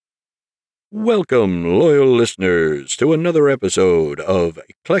Welcome, loyal listeners, to another episode of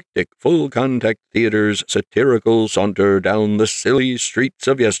Eclectic Full Contact Theater's satirical saunter down the silly streets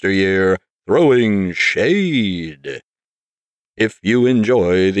of yesteryear, throwing shade. If you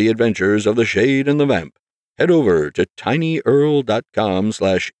enjoy the adventures of the Shade and the Vamp, head over to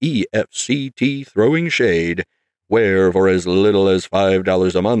tinyurl.com/EFCT Throwing Shade, where for as little as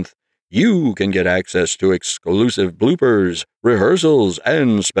 $5 a month, you can get access to exclusive bloopers, rehearsals,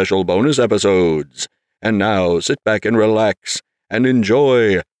 and special bonus episodes. And now sit back and relax and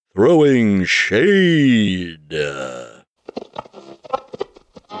enjoy Throwing Shade.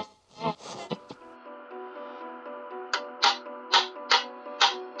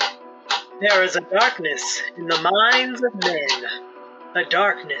 There is a darkness in the minds of men, a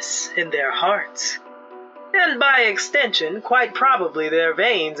darkness in their hearts, and by extension, quite probably their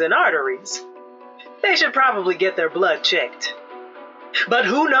veins and arteries. They should probably get their blood checked. But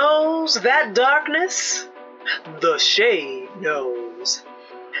who knows that darkness? The Shade knows.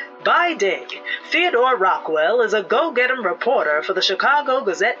 By day, Theodore Rockwell is a go-get-'em reporter for the Chicago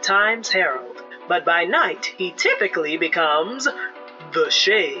Gazette-Times-Herald, but by night he typically becomes the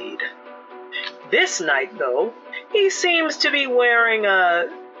Shade. This night, though, he seems to be wearing a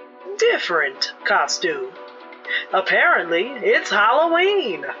different costume. Apparently, it's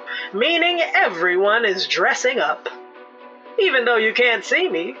Halloween, meaning everyone is dressing up. Even though you can't see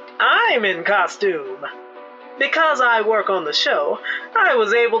me, I'm in costume. Because I work on the show, I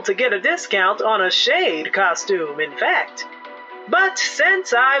was able to get a discount on a Shade costume, in fact. But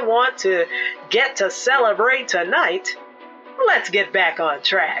since I want to get to celebrate tonight, let's get back on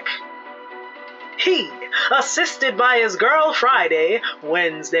track. He, assisted by his girl Friday,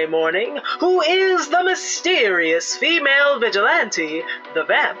 Wednesday morning, who is the mysterious female vigilante, the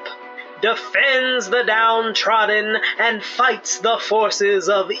Vamp, defends the downtrodden and fights the forces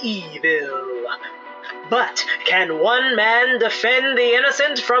of evil. But can one man defend the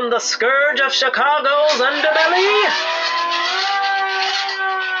innocent from the scourge of Chicago's underbelly?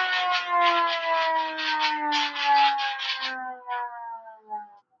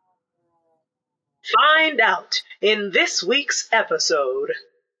 Find out in this week's episode,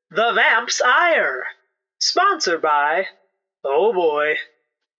 The Vamp'S Ire, sponsored by, oh boy,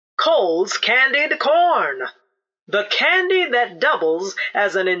 Cole's Candied Corn, the candy that doubles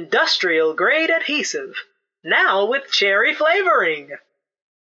as an industrial-grade adhesive, now with cherry flavoring.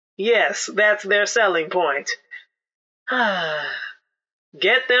 Yes, that's their selling point.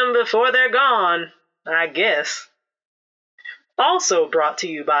 Get them before they're gone, I guess. Also brought to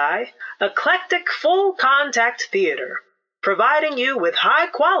you by Eclectic Full Contact Theater, providing you with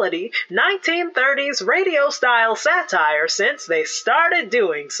high-quality 1930s radio-style satire since they started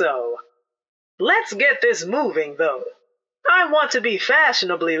doing so. Let's get this moving, though. I want to be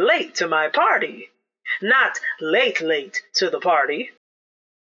fashionably late to my party, not late to the party.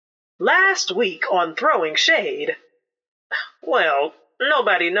 Last week on Throwing Shade, well,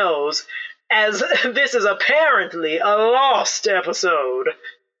 nobody knows, as this is apparently a lost episode.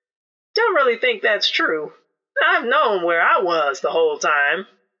 Don't really think that's true. I've known where I was the whole time.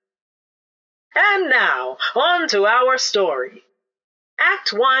 And now, on to our story.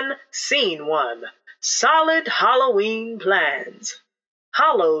 Act 1, Scene 1. Solid Halloween plans.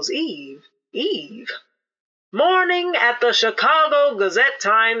 Hallows Eve. Morning at the Chicago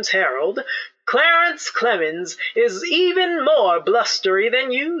Gazette-Times-Herald, Clarence Clemens is even more blustery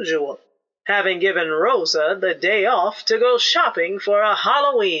than usual, having given Rosa the day off to go shopping for a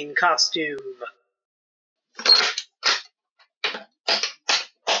Halloween costume.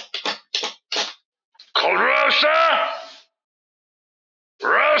 Called Rosa?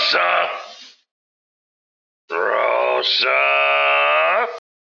 Rosa? Rosa?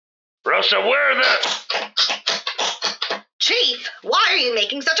 Rosa, where the... Chief, why are you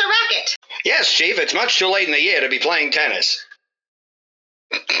making such a racket? Yes, Chief, it's much too late in the year to be playing tennis.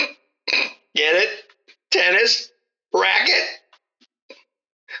 Get it? Tennis? Racket?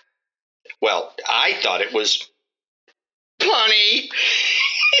 Well, I thought it was... punny.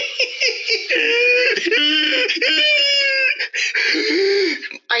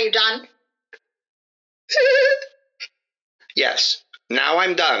 Are you done? Yes, now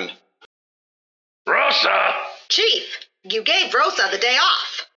I'm done. Rosa? Chief, you gave Rosa the day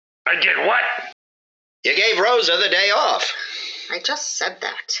off. I did what? You gave Rosa the day off. I just said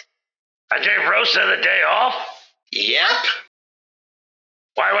that. I gave Rosa the day off? Yep.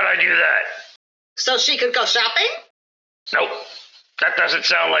 Why would I do that? So she could go shopping? Nope, that doesn't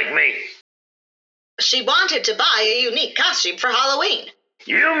sound like me. She wanted to buy a unique costume for Halloween.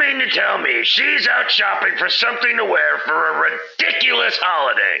 You mean to tell me she's out shopping for something to wear for a ridiculous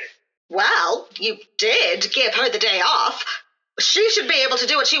holiday? Well, you did give her the day off. She should be able to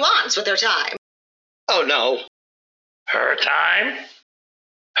do what she wants with her time. Oh, no. Her time?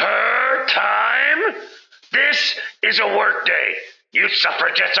 Her time? This is a work day. You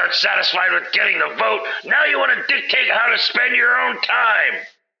suffragettes aren't satisfied with getting the vote. Now you want to dictate how to spend your own time.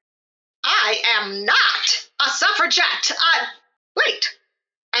 I am not a suffragette. Wait,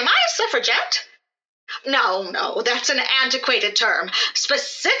 am I a suffragette? No, that's an antiquated term,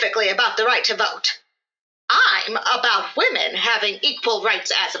 specifically about the right to vote. I'm about women having equal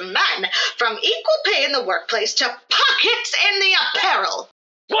rights as men, from equal pay in the workplace to pockets in the apparel.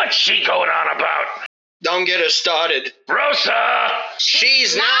 What's she going on about? Don't get us started. Rosa!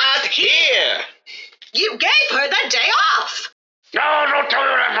 She's not here. You gave her the day off. No, don't tell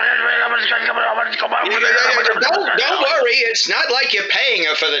me what I'm Don't worry. It's not like you're paying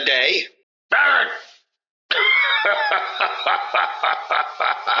her for the day.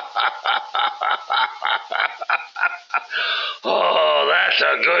 Oh, that's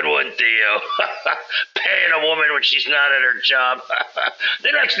a good one, Theo. Paying a woman when she's not at her job.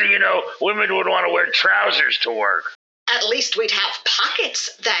 The next thing you know, women would want to wear trousers to work. At least we'd have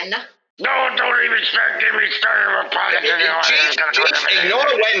pockets then. No, don't even start getting me started with pockets. Chief, ignore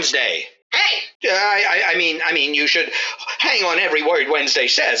Wednesday. Hey! I mean, you should hang on every word Wednesday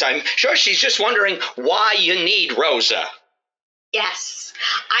says. I'm sure she's just wondering why you need Rosa. Yes,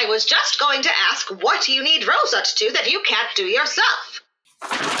 I was just going to ask what you need Rosa to do that you can't do yourself.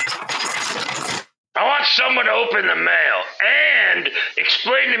 I want someone to open the mail and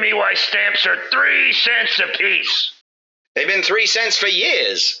explain to me why stamps are 3 cents a piece. They've been 3 cents for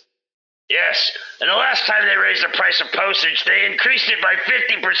years. Yes, and the last time they raised the price of postage, they increased it by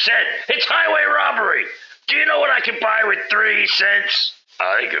 50%. It's highway robbery. Do you know what I can buy with 3 cents?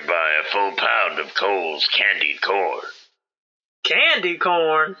 I could buy a full pound of Cole's candied corn. Candy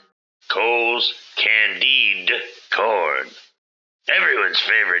corn? Cole's candied corn. Everyone's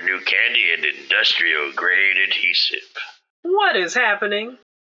favorite new candy and industrial-grade adhesive. What is happening?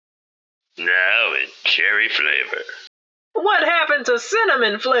 Now in cherry flavor. What happened to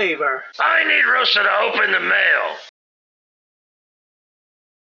cinnamon flavor? I need Rosa to open the mail.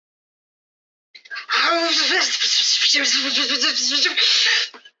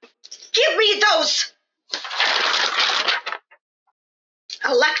 Give me those!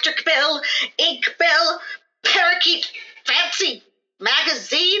 Electric bill, ink bill, parakeet, fancy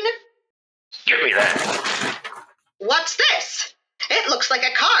magazine. Give me that. What's this? It looks like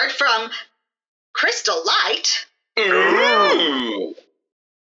a card from Crystal Light. Ooh.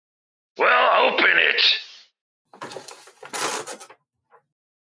 Well, open it.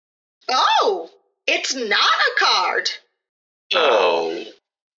 Oh, it's not a card. Oh.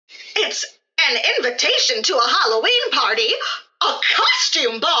 It's an invitation to a Halloween party, a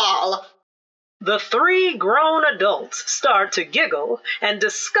costume ball. The 3 grown adults start to giggle and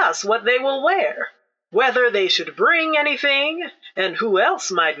discuss what they will wear, whether they should bring anything, and who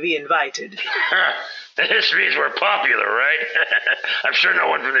else might be invited. This means we're popular, right? I'm sure no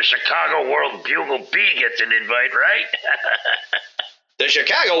one from the Chicago World Bugle Bee gets an invite, right? The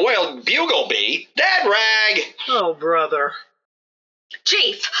Chicago World Bugle Bee? That rag! Oh, brother.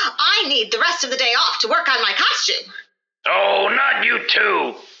 Chief, I need the rest of the day off to work on my costume. Oh, not you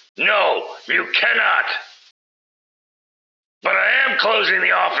two. No, you cannot. But I am closing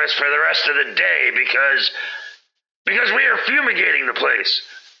the office for the rest of the day because we are fumigating the place.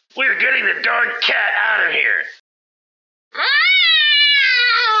 We are getting the darn cat out of here.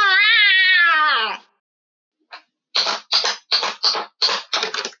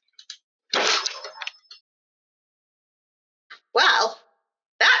 Well,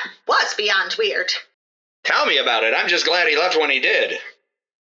 that was beyond weird. Tell me about it. I'm just glad he left when he did.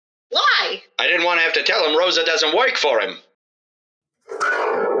 Why? I didn't want to have to tell him Rosa doesn't work for him.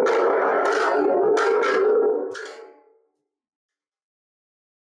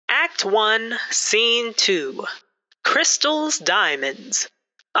 Act 1, Scene 2. Crystal's Diamonds.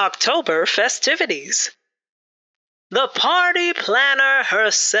 October festivities. The party planner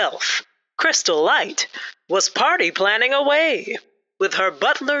herself, Crystal Light, was party planning away with her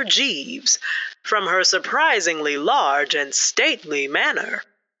butler Jeeves from her surprisingly large and stately manor.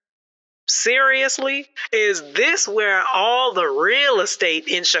 Seriously? Is this where all the real estate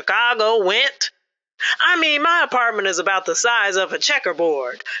in Chicago went? I mean, my apartment is about the size of a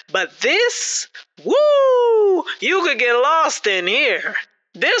checkerboard, but this? Woo! You could get lost in here.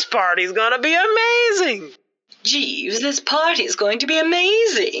 This party's gonna be amazing. Jeeves, this party's going to be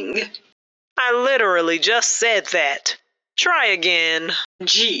amazing. I literally just said that. Try again.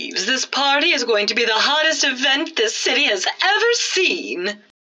 Jeeves, this party is going to be the hottest event this city has ever seen.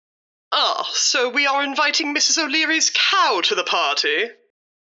 Ah, so we are inviting Mrs. O'Leary's cow to the party.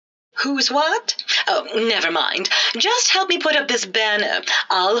 Who's what? Oh, never mind. Just help me put up this banner.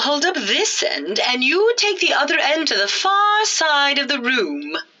 I'll hold up this end, and you take the other end to the far side of the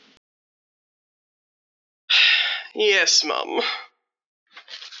room. Yes, Mum.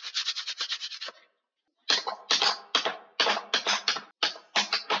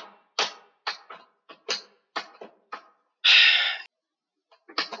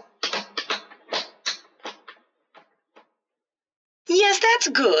 Yes, that's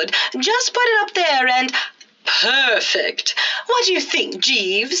good. Just put it up there and... Perfect. What do you think,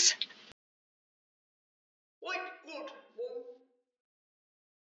 Jeeves? Quite good, Mum.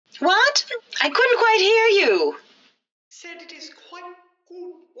 What? I couldn't quite hear you. Said it is quite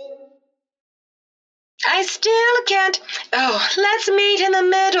good, Mum. I still can't... Oh, let's meet in the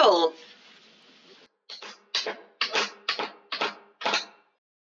middle.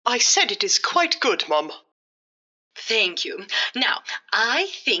 I said it is quite good, Mum. Thank you. Now, I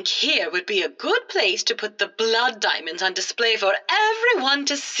think here would be a good place to put the blood diamonds on display for everyone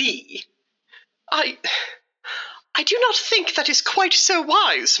to see. I do not think that is quite so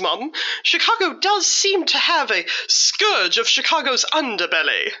wise, Mum. Chicago does seem to have a scourge of Chicago's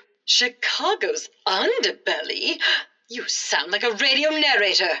underbelly. Chicago's underbelly? You sound like a radio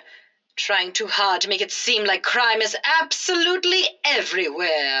narrator. Trying too hard to make it seem like crime is absolutely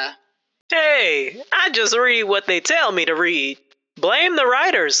everywhere. Hey, I just read what they tell me to read. Blame the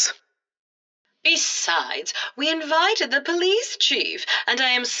writers. Besides, we invited the police chief, and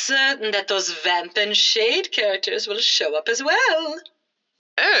I am certain that those Vamp and Shade characters will show up as well.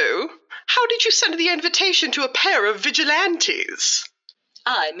 Oh, how did you send the invitation to a pair of vigilantes?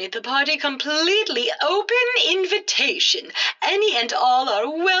 I made the party completely open invitation. Any and all are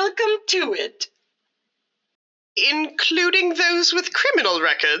welcome to it. Including those with criminal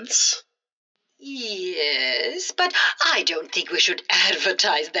records? Yes, but I don't think we should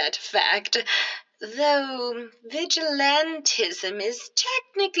advertise that fact. Though vigilantism is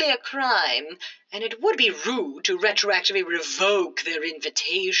technically a crime, and it would be rude to retroactively revoke their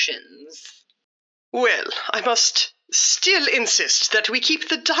invitations. Well, I must still insist that we keep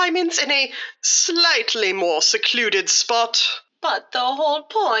the diamonds in a slightly more secluded spot. But the whole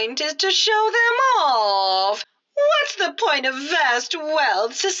point is to show them off. What's the point of vast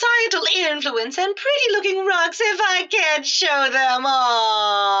wealth, societal influence, and pretty-looking rocks if I can't show them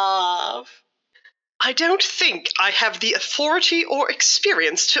off? I don't think I have the authority or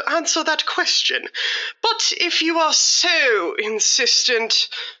experience to answer that question. But if you are so insistent,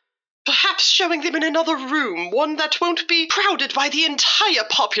 perhaps showing them in another room, one that won't be crowded by the entire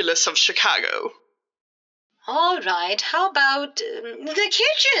populace of Chicago. All right, how about the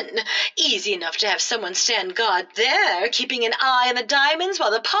kitchen? Easy enough to have someone stand guard there, keeping an eye on the diamonds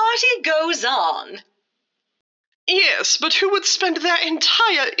while the party goes on. Yes, but who would spend their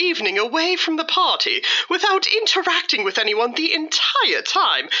entire evening away from the party without interacting with anyone the entire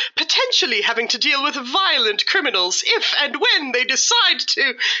time, potentially having to deal with violent criminals if and when they decide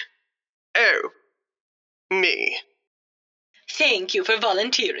to... Oh, me. Thank you for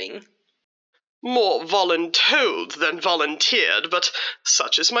volunteering. More voluntold than volunteered, but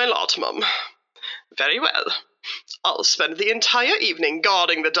such is my lot, Mum. Very well. I'll spend the entire evening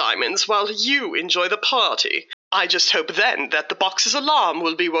guarding the diamonds while you enjoy the party. I just hope then that the box's alarm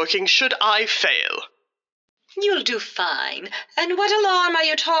will be working should I fail. You'll do fine. And what alarm are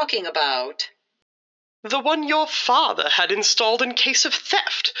you talking about? The one your father had installed in case of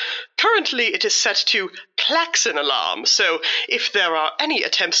theft. Currently it is set to klaxon alarm, so if there are any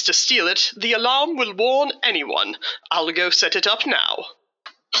attempts to steal it, the alarm will warn anyone. I'll go set it up now.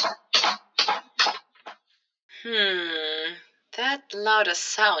 That louder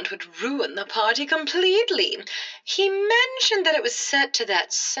sound would ruin the party completely. He mentioned that it was set to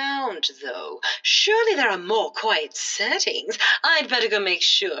that sound, though. Surely there are more quiet settings. I'd better go make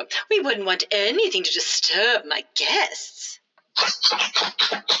sure. We wouldn't want anything to disturb my guests.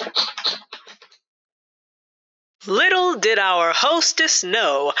 Little did our hostess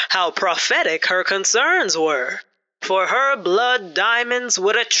know how prophetic her concerns were. For her blood diamonds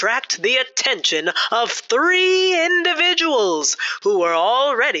would attract the attention of 3 individuals who were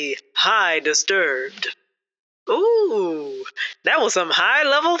already high disturbed. Ooh, that was some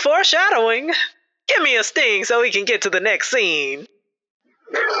high-level foreshadowing. Give me a sting so we can get to the next scene.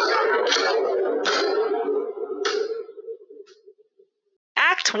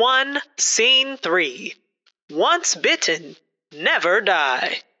 Act 1, Scene 3. Once bitten, never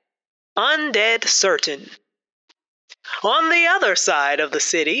die. Undead certain. On the other side of the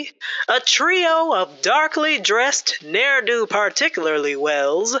city, a trio of darkly dressed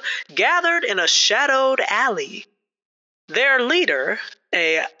ne'er-do-particularly-wells gathered in a shadowed alley. Their leader,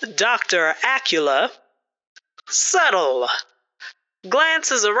 a Dr. Acula, subtle,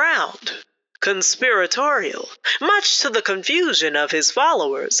 glances around, conspiratorial, much to the confusion of his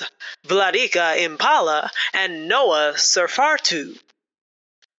followers, Vladika Impala and Noah Surfartu.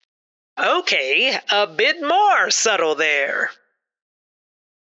 Okay, a bit more subtle there.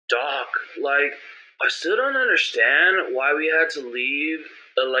 Doc, I still don't understand why we had to leave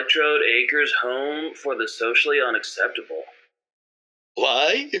Electrode Acres home for the socially unacceptable.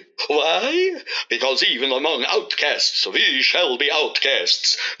 Why? Why? Because even among outcasts we shall be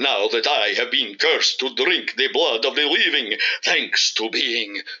outcasts, now that I have been cursed to drink the blood of the living, thanks to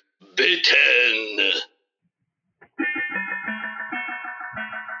being bitten.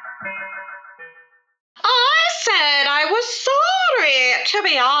 I said I was sorry. To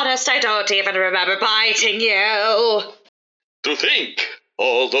be honest, I don't even remember biting you. To think,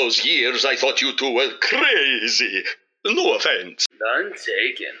 all those years I thought you two were crazy. No offense. None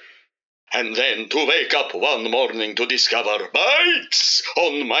taken. And then to wake up one morning to discover bites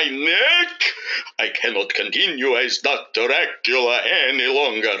on my neck? I cannot continue as Dr. Acula any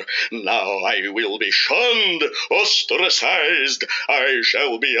longer. Now I will be shunned, ostracized. I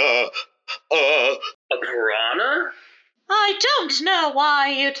shall be A piranha? I don't know why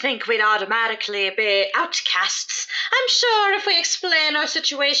you'd think we'd automatically be outcasts. I'm sure if we explain our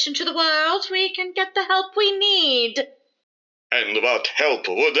situation to the world, we can get the help we need. And what help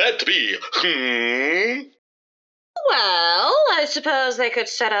would that be? Well, I suppose they could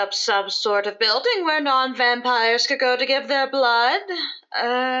set up some sort of building where non-vampires could go to give their blood.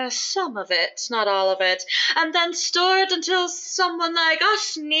 Some of it, not all of it. And then store it until someone like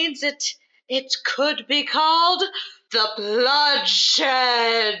us needs it. It could be called the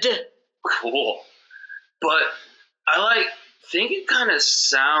bloodshed. Cool. But I think it kind of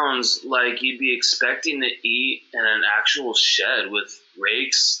sounds like you'd be expecting to eat in an actual shed with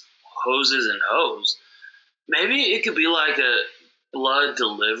rakes, hoses, and hose. Maybe it could be like a blood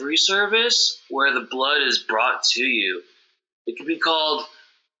delivery service where the blood is brought to you. It could be called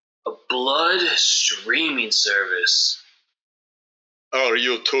a blood streaming service. Are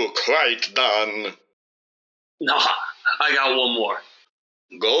you two quite done? Nah, I got one more.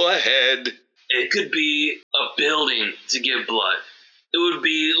 Go ahead. It could be a building to give blood. It would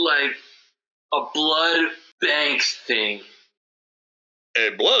be like a blood bank thing.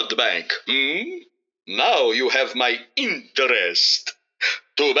 A blood bank, Now you have my interest.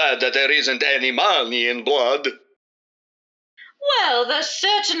 Too bad that there isn't any money in blood. Well, there's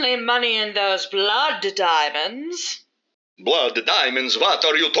certainly money in those blood diamonds. Blood diamonds, what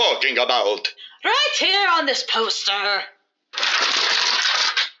are you talking about? Right here on this poster.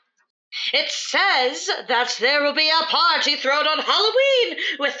 It says that there will be a party thrown on Halloween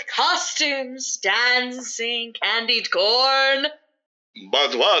with costumes, dancing, candied corn.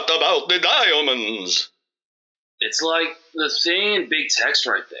 But what about the diamonds? It's like the thing in big text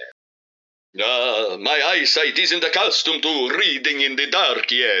right there. My eyesight isn't accustomed to reading in the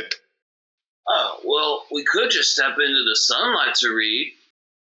dark yet. Oh, well, we could just step into the sunlight to read.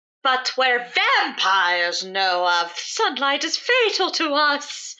 But we're vampires, Noah. Sunlight is fatal to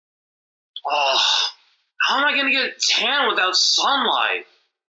us. Oh, how am I going to get tan without sunlight?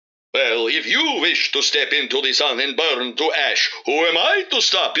 Well, if you wish to step into the sun and burn to ash, who am I to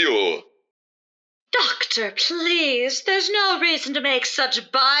stop you? Doctor, please. There's no reason to make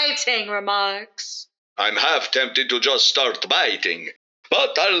such biting remarks. I'm half tempted to just start biting,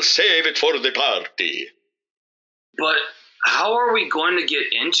 but I'll save it for the party. But how are we going to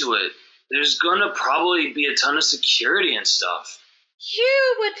get into it? There's going to probably be a ton of security and stuff.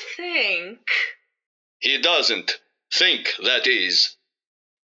 You would think. He doesn't think, that is.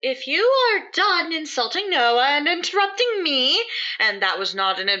 If you are done insulting Noah and interrupting me, and that was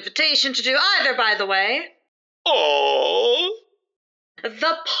not an invitation to do either, by the way. Oh. The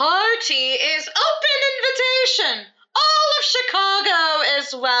party is open invitation. All of Chicago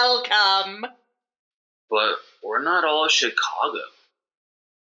is welcome. But we're not all of Chicago.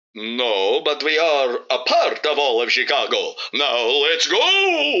 No, but we are a part of all of Chicago. Now let's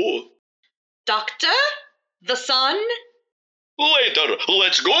go! Doctor? The sun? Later,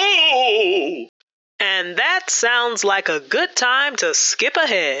 let's go! And that sounds like a good time to skip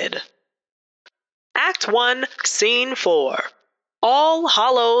ahead. Act 1, Scene 4. All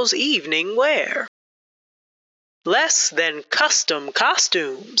Hallows Evening Wear. Less than custom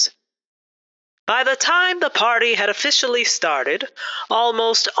costumes. By the time the party had officially started,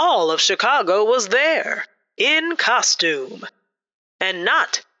 almost all of Chicago was there, in costume. And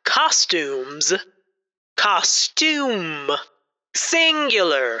not costumes. Costume.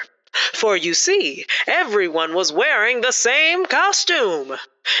 Singular. For you see, everyone was wearing the same costume.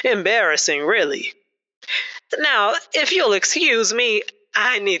 Embarrassing, really. Now, if you'll excuse me,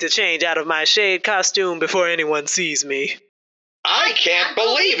 I need to change out of my shade costume before anyone sees me. I can't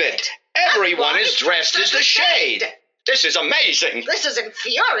believe it! Everyone is dressed as the Shade! This is amazing! This is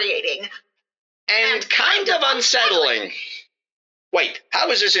infuriating. And kind of unsettling. Wait, how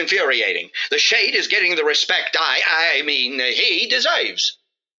is this infuriating? The Shade is getting the respect he deserves.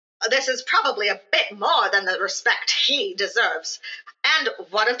 This is probably a bit more than the respect he deserves. And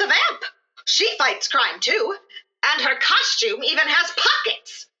what of the vamp? She fights crime too. And her costume even has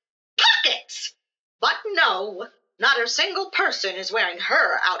pockets. Pockets! But no, not a single person is wearing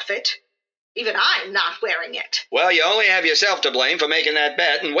her outfit. Even I'm not wearing it. Well, you only have yourself to blame for making that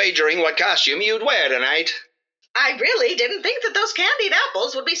bet and wagering what costume you'd wear tonight. I really didn't think that those candied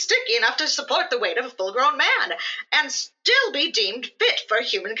apples would be sticky enough to support the weight of a full-grown man and still be deemed fit for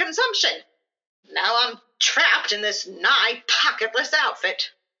human consumption. Now I'm trapped in this nigh pocketless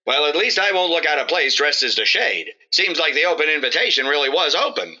outfit. Well, at least I won't look out of place dressed as the Shade. Seems like the open invitation really was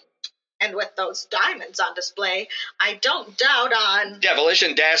open. And with those diamonds on display, I don't doubt on... Devilish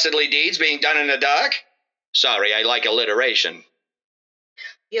and dastardly deeds being done in the dark? Sorry, I like alliteration.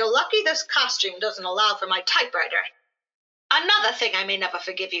 You're lucky this costume doesn't allow for my typewriter. Another thing I may never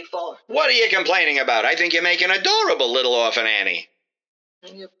forgive you for. What are you complaining about? I think you make an adorable little orphan Annie.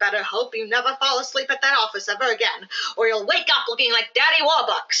 You better hope you never fall asleep at that office ever again, or you'll wake up looking like Daddy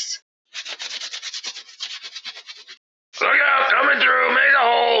Warbucks. Look out, coming through, make a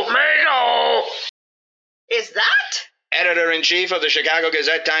hole, make a hole! Is that? Editor-in-Chief of the Chicago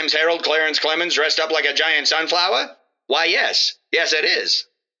Gazette-Times Herald, Clarence Clemens, dressed up like a giant sunflower? Why, yes. Yes, it is.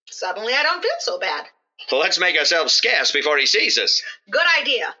 Suddenly I don't feel so bad. Let's make ourselves scarce before he sees us. Good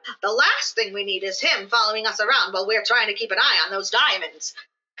idea. The last thing we need is him following us around while we're trying to keep an eye on those diamonds.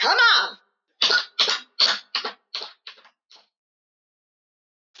 Come on!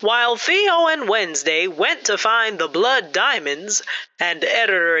 While Theo and Wednesday went to find the blood diamonds, and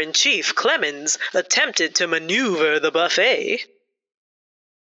Editor-in-Chief Clemens attempted to maneuver the buffet.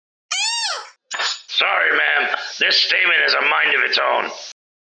 Sorry, ma'am. This statement has a mind of its own.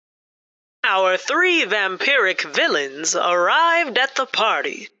 Our three vampiric villains arrived at the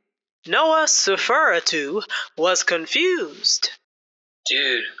party. Noah Seferitu was confused.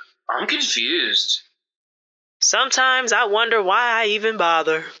 Dude, I'm confused. Sometimes I wonder why I even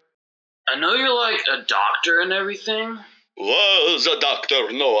bother. I know you're like a doctor and everything. Was a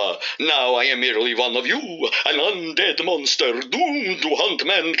doctor, Noah. Now I am merely one of you, an undead monster doomed to hunt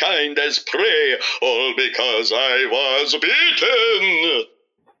mankind as prey, all because I was beaten.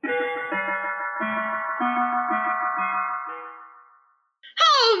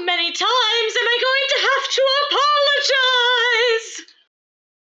 How many times am I going to have to apologize?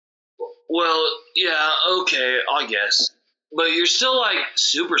 Well, yeah, okay, I guess. But you're still, like,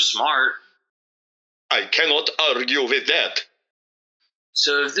 super smart. I cannot argue with that.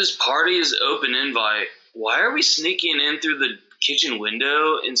 So if this party is open invite, why are we sneaking in through the kitchen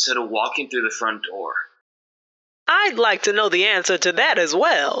window instead of walking through the front door? I'd like to know the answer to that as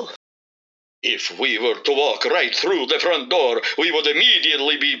well. If we were to walk right through the front door, we would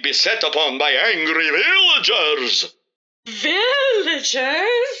immediately be beset upon by angry villagers.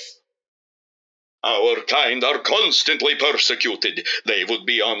 Villagers? Our kind are constantly persecuted. They would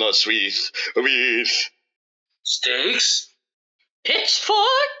be on us with... Stakes?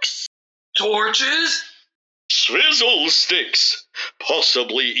 Pitchforks? Torches? swizzle sticks,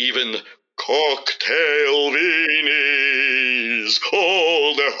 possibly even cocktail weenies.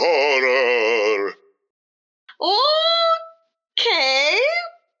 Oh, the horror! Okay,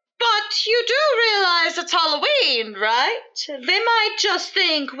 but you do realize it's Halloween, right? They might just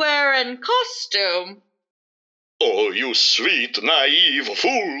think we're in costume. Oh, you sweet, naive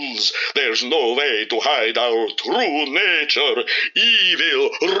fools! There's no way to hide our true nature. Evil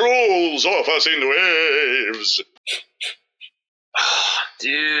rolls off us in waves.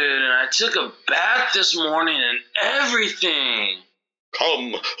 Dude, and I took a bath this morning and everything.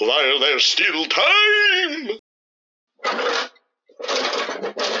 Come while there's still time.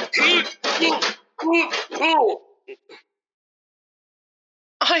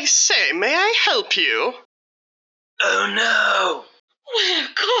 I say, may I help you? Oh no! We're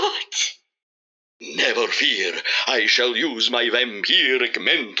caught! Never fear, I shall use my vampiric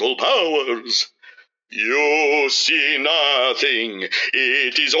mental powers. You see nothing.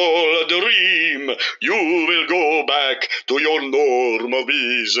 It is all a dream. You will go back to your normal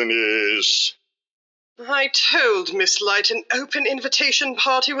business. I told Miss Light an open invitation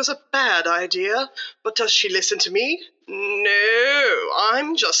party was a bad idea, but does she listen to me? No,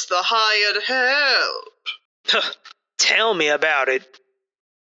 I'm just the hired help. Tell me about it.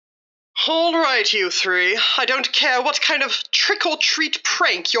 All right, you three. I don't care what kind of trick-or-treat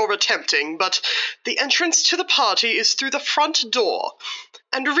prank you're attempting, but the entrance to the party is through the front door.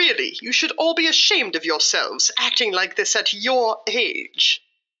 And really, you should all be ashamed of yourselves, acting like this at your age.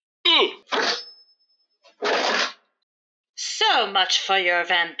 So much for your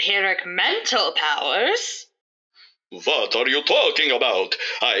vampiric mental powers. What are you talking about?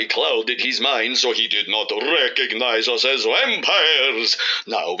 I clouded his mind so he did not recognize us as vampires.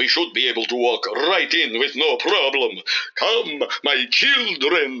 Now we should be able to walk right in with no problem. Come, my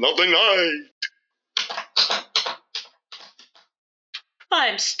children of the night.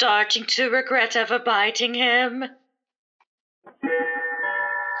 I'm starting to regret ever biting him.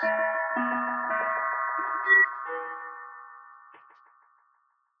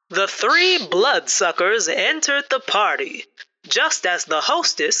 The three bloodsuckers entered the party, just as the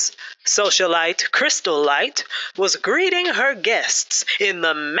hostess, socialite Crystal Light, was greeting her guests in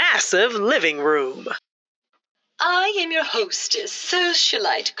the massive living room. I am your hostess,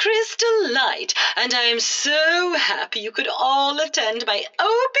 socialite Crystal Light, and I am so happy you could all attend my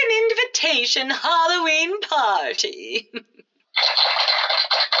open invitation Halloween party.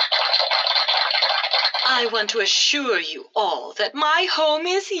 I want to assure you all that my home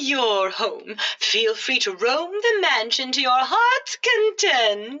is your home. Feel free to roam the mansion to your heart's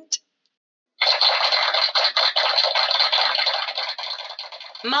content.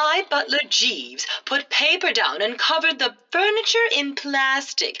 My butler Jeeves put paper down and covered the furniture in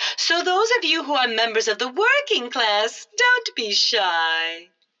plastic, so those of you who are members of the working class, don't be shy.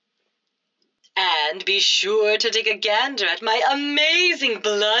 And be sure to take a gander at my amazing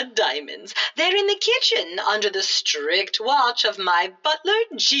blood diamonds. They're in the kitchen under the strict watch of my butler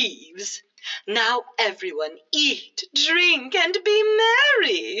Jeeves. Now everyone eat, drink, and be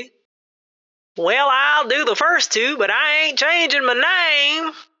merry. Well, I'll do the first two, but I ain't changing my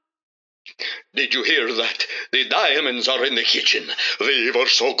name. Did you hear that? The diamonds are in the kitchen. We were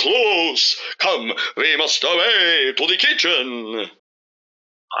so close. Come, we must away to the kitchen.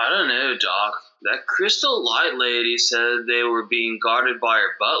 I don't know, Doc. That Crystal Light lady said they were being guarded by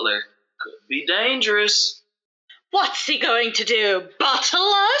her butler. Could be dangerous. What's he going to do?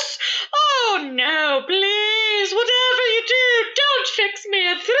 Bottle us? Oh, no, please, whatever you do, don't fix me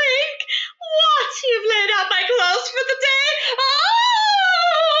a drink. What? You've laid out my clothes for the day?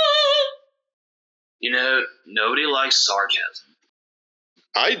 Oh! You know, nobody likes sarcasm.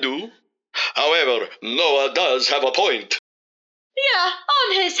 I do. However, Noah does have a point. Yeah,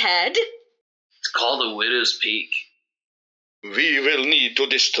 on his head. It's called a widow's peak. We will need to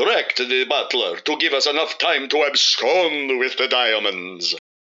distract the butler to give us enough time to abscond with the diamonds.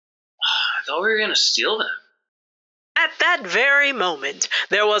 I thought we were going to steal them. At that very moment,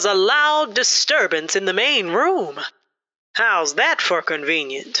 there was a loud disturbance in the main room. How's that for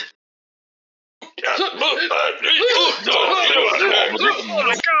convenient?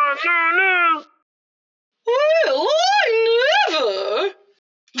 Well, I never.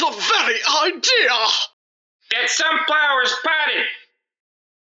 The very idea! Get sunflowers, Patty!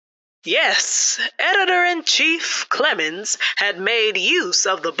 Yes, Editor-in-Chief Clemens had made use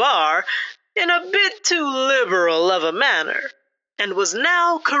of the bar in a bit too liberal of a manner, and was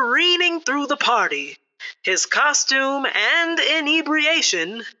now careening through the party, his costume and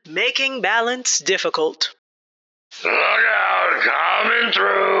inebriation making balance difficult. Look out, coming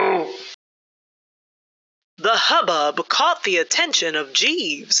through. The hubbub caught the attention of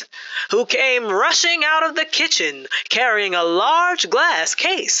Jeeves, who came rushing out of the kitchen carrying a large glass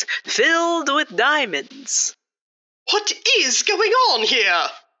case filled with diamonds. What is going on here?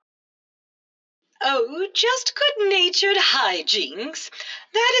 Oh, just good-natured hijinks.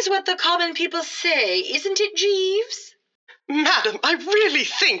 That is what the common people say, isn't it, Jeeves? Madam, I really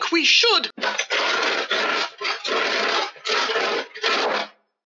think we should...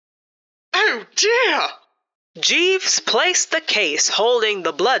 Oh, dear! Jeeves placed the case holding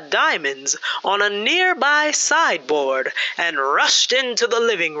the blood diamonds on a nearby sideboard and rushed into the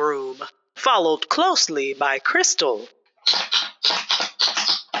living room, followed closely by Crystal.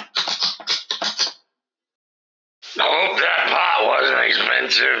 Hope that pot wasn't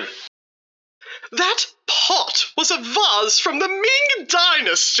expensive. That pot was a vase from the Ming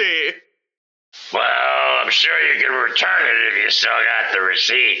Dynasty. Well, I'm sure you can return it if you still got the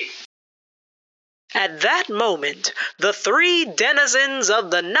receipt. At that moment, the three denizens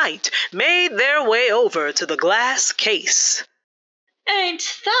of the night made their way over to the glass case.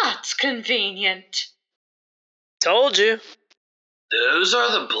 Ain't that convenient? Told you. Those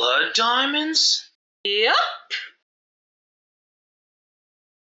are the blood diamonds? Yup.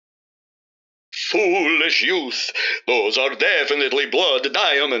 Foolish youth, those are definitely blood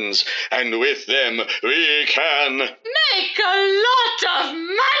diamonds, and with them we can Make a lot of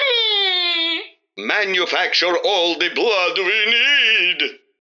money! manufacture all the blood we need.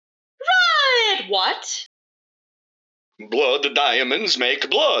 Right, what? Blood diamonds make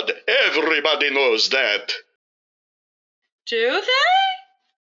blood. Everybody knows that. Do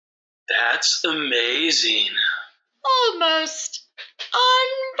they? That's amazing. Almost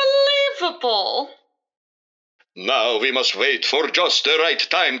unbelievable. Now we must wait for just the right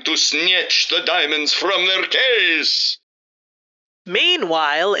time to snatch the diamonds from their case.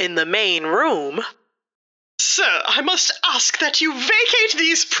 Meanwhile, in the main room, Sir, I must ask that you vacate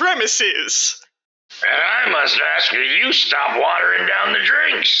these premises. And I must ask that you stop watering down the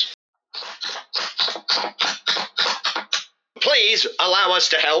drinks. Please allow us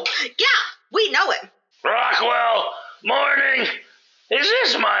to help. Yeah, we know him. Rockwell, morning. Is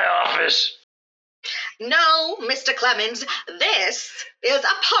this my office? No, Mr. Clemens, this is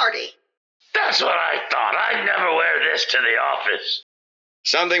a party. That's what I thought. I'd never wear this to the office.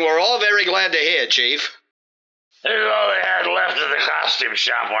 Something we're all very glad to hear, Chief. This is all they had left at the costume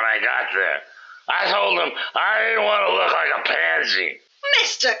shop when I got there. I told them I didn't want to look like a pansy.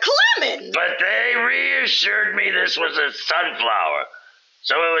 Mr. Clemens! But they reassured me this was a sunflower,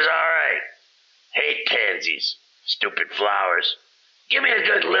 so it was all right. Hate pansies. Stupid flowers. Give me a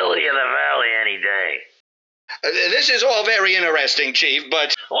good lily of the valley any day. This is all very interesting, Chief,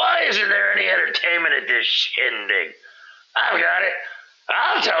 but Why isn't there any entertainment at this shindig? I've got it.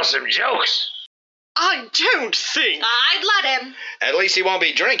 I'll tell some jokes. I don't think. I'd let him. at least he won't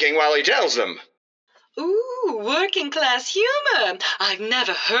be drinking while he tells them. Ooh, working class humor. I've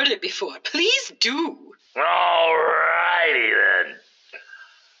never heard it before. Please do. All righty then.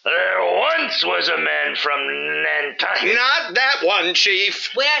 There once was a man from Nantucket. Not that one,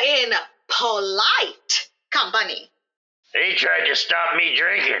 Chief. We're in polite company. He tried to stop me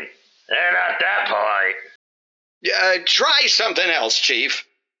drinking. They're not that polite. Try something else, Chief.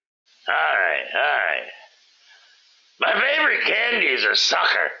 All right. My favorite candy is a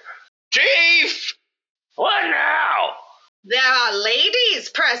sucker. Chief! What now? There are ladies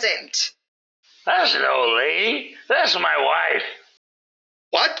present. That's no lady. That's my wife.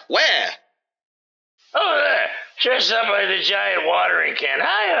 What? Where? Over there, dressed up like the giant watering can.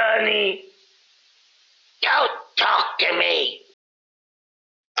 Hi, honey. Don't talk to me.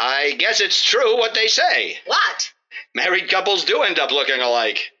 I guess it's true what they say. What? Married couples do end up looking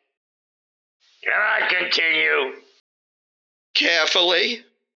alike. Can I continue? Carefully.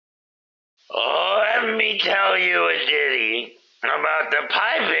 Oh, let me tell you a ditty about the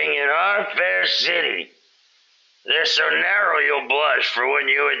piping in our fair city. They're so narrow you'll blush, for when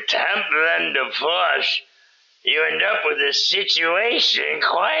you attempt then to flush, you end up with a situation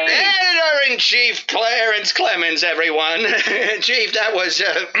quite... Editor-in-Chief Clarence Clemens, everyone. Chief, that was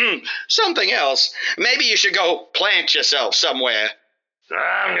something else. Maybe you should go plant yourself somewhere.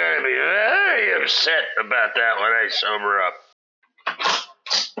 I'm going to be very upset about that when I sober up.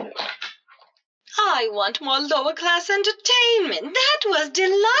 I want more lower class entertainment. That was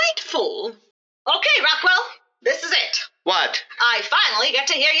delightful. Okay, Rockwell, this is it. What? I finally get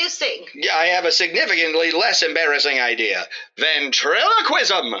to hear you sing. Yeah, I have a significantly less embarrassing idea.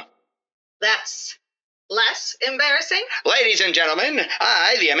 Ventriloquism! That's less embarrassing? Ladies and gentlemen,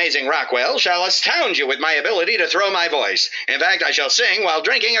 I, the amazing Rockwell, shall astound you with my ability to throw my voice. In fact, I shall sing while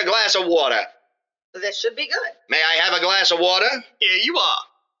drinking a glass of water. This should be good. May I have a glass of water? Here you are.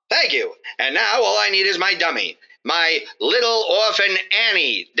 Thank you. And now all I need is my dummy. My little orphan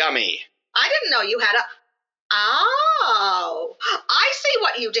Annie dummy. I didn't know you had a... Oh, I see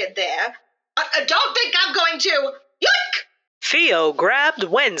what you did there. Don't think I'm going to... Yoink! Theo grabbed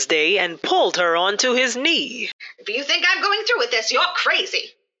Wednesday and pulled her onto his knee. If you think I'm going through with this, you're crazy.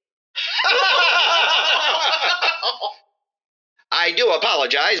 I do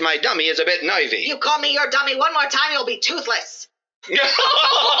apologize. My dummy is a bit nervy. You call me your dummy one more time, you'll be toothless.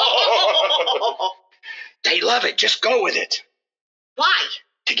 They love it. Just go with it. Why?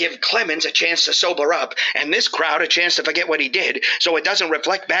 To give Clemens a chance to sober up, and this crowd a chance to forget what he did, so it doesn't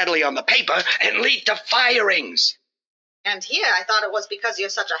reflect badly on the paper and lead to firings. And here I thought it was because you're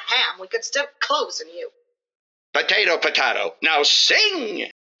such a ham we could stick clothes in you. Potato, potato. Now sing!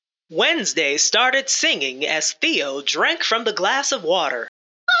 Wednesday started singing as Theo drank from the glass of water.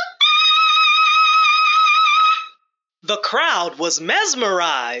 The crowd was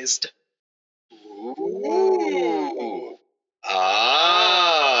mesmerized. Ooh.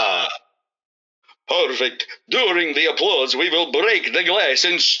 Ah. Perfect. During the applause, we will break the glass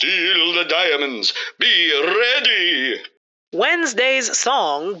and steal the diamonds. Be ready. Wednesday's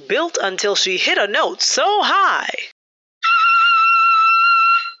song built until she hit a note so high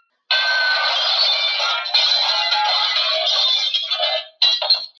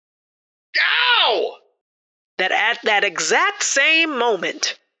Ow! that at that exact same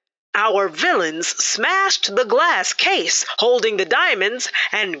moment, our villains smashed the glass case holding the diamonds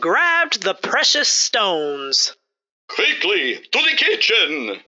and grabbed the precious stones. Quickly, to the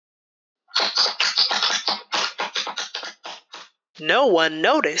kitchen. No one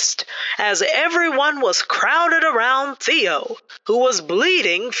noticed, as everyone was crowded around Theo, who was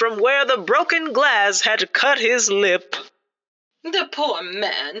bleeding from where the broken glass had cut his lip. The poor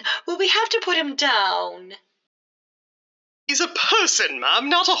man. Will we have to put him down? He's a person, ma'am,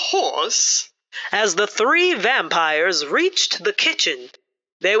 not a horse. As the three vampires reached the kitchen,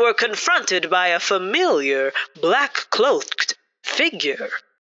 they were confronted by a familiar, black-cloaked figure.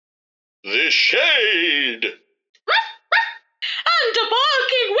 The shade. And a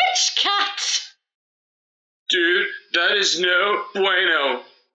barking witch cat! Dude, that is no bueno.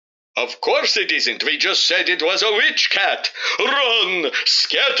 Of course it isn't. We just said it was a witch cat. Run!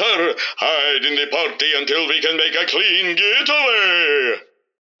 Scatter! Hide in the party until we can make a clean getaway!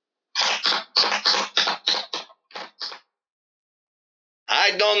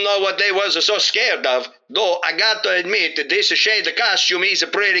 I don't know what they was so scared of, though I got to admit that this shade costume is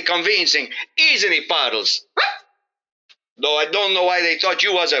pretty convincing, isn't it, Puddles? Though I don't know why they thought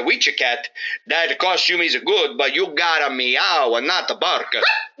you was a witch cat. That costume is good, but you gotta meow and not bark.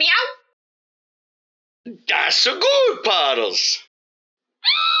 Meow. That's so good, Puddles.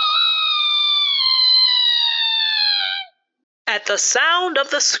 At the sound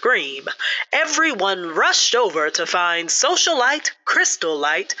of the scream, everyone rushed over to find Socialite Crystal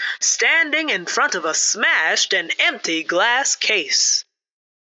Light standing in front of a smashed and empty glass case.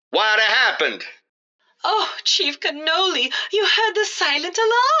 What happened? Oh, Chief Cannoli, you heard the silent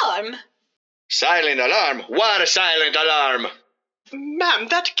alarm. Silent alarm? What a silent alarm? Ma'am,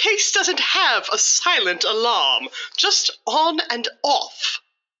 that case doesn't have a silent alarm, just on and off.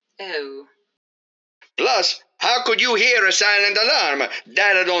 Oh. Plus, how could you hear a silent alarm?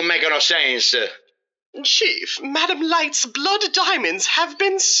 That don't make no sense. Chief, Madam Light's blood diamonds have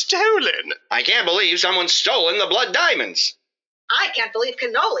been stolen. I can't believe someone's stolen the blood diamonds. I can't believe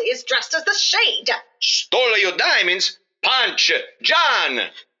Cannoli is dressed as the shade. Stole your diamonds? Punch! John!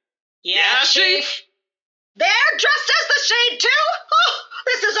 Yeah, Chief? They're dressed as the shade, too? Oh,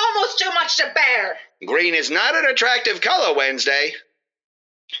 this is almost too much to bear. Green is not an attractive color, Wednesday.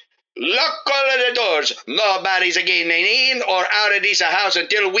 Lock all of the doors. Nobody's getting in or out of this house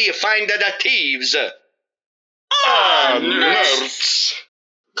until we find the thieves. Nerds.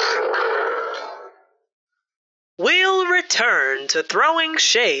 We'll return to Throwing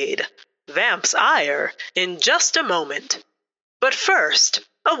Shade, Vamp's Ire, in just a moment. But first,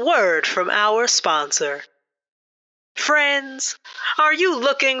 a word from our sponsor. Friends, are you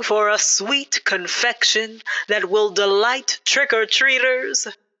looking for a sweet confection that will delight trick-or-treaters?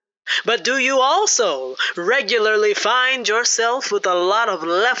 But do you also regularly find yourself with a lot of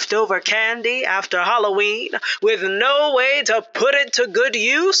leftover candy after Halloween with no way to put it to good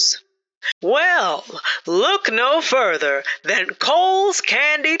use? Well, look no further than Cole's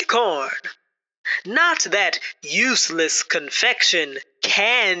Candied Corn. Not that useless confection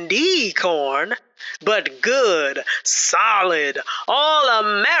candy corn, but good, solid,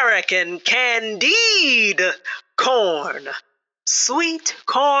 all-American candied corn. Sweet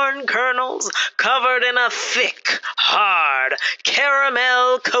corn kernels covered in a thick, hard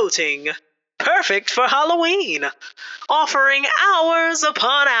caramel coating. Perfect for Halloween, offering hours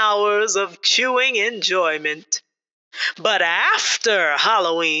upon hours of chewing enjoyment. But after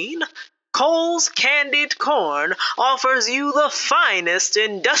Halloween, Cole's Candied Corn offers you the finest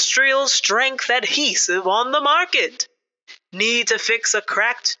industrial strength adhesive on the market. Need to fix a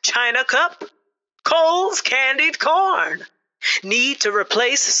cracked china cup? Cole's Candied Corn. Need to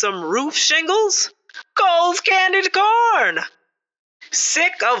replace some roof shingles? Cole's Candied Corn.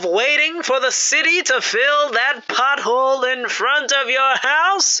 Sick of waiting for the city to fill that pothole in front of your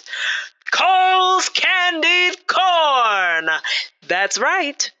house? Cole's Candied Corn! That's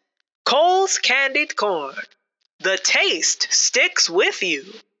right, Cole's Candied Corn. The taste sticks with you.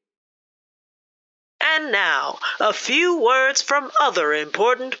 And now, a few words from other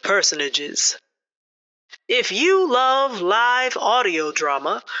important personages. If you love live audio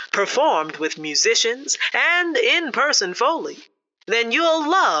drama performed with musicians and in-person Foley, Then you'll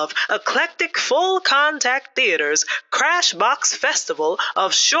love Eclectic Full Contact Theater's Crash Box Festival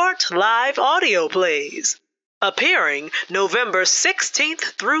of short live audio plays. Appearing November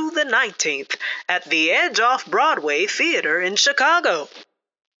 16th through the 19th at the Edge Off-Broadway Theater in Chicago.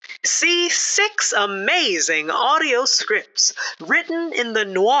 See 6 amazing audio scripts written in the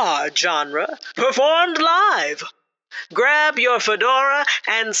noir genre, performed live. Grab your fedora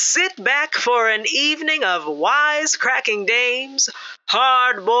and sit back for an evening of wisecracking dames,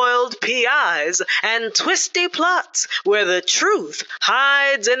 hard-boiled PIs, and twisty plots where the truth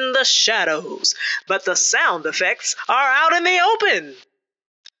hides in the shadows, but the sound effects are out in the open.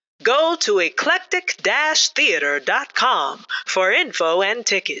 Go to eclectic-theater.com for info and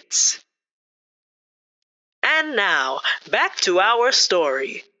tickets. And now, back to our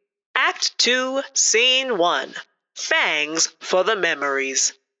story. Act 2, Scene 1. Fangs for the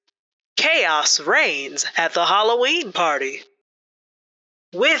Memories. Chaos reigns at the Halloween party.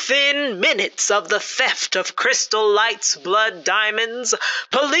 Within minutes of the theft of Crystal Light's blood diamonds,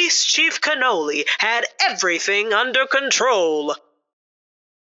 Police Chief Cannoli had everything under control.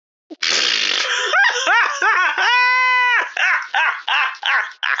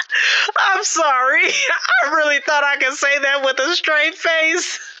 I'm sorry. I really thought I could say that with a straight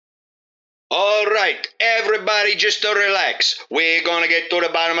face. All right, everybody just relax. We're gonna get to the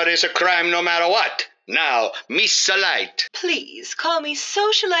bottom of this crime no matter what. Now, Miss Light. Please call me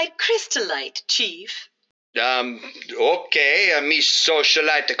Socialite Crystalite, Chief. Okay, Miss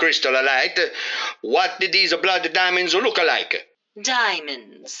Socialite Crystalite. What did these blood diamonds look like?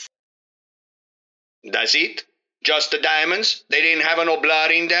 Diamonds. That's it? Just the diamonds? They didn't have no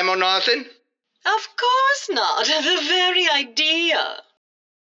blood in them or nothing? Of course not. The very idea.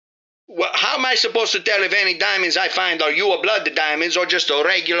 Well, how am I supposed to tell if any diamonds I find are your blood diamonds or just a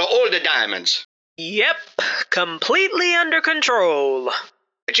regular old diamonds? Yep, completely under control.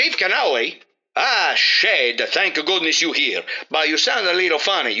 Chief Cannoli? Ah, Shade, thank goodness you here. But you sound a little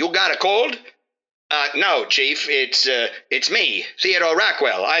funny. You got a cold? No, Chief, it's me, Theodore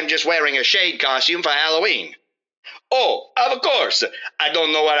Rockwell. I'm just wearing a Shade costume for Halloween. Oh, of course. I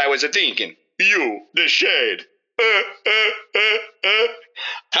don't know what I was thinking. You, the Shade.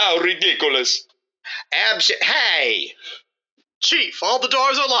 How ridiculous. Hey! Chief, all the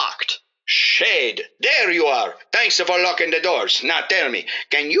doors are locked. Shade, there you are. Thanks for locking the doors. Now tell me,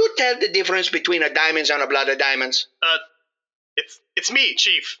 can you tell the difference between a diamonds and a blood of diamonds? It's me,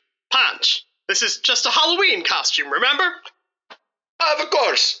 Chief. Punch. This is just a Halloween costume, remember? Of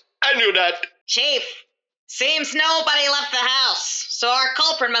course. I knew that. Chief, seems nobody left the house, so our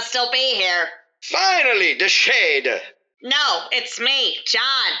culprit must still be here. Finally, the Shade. No, it's me,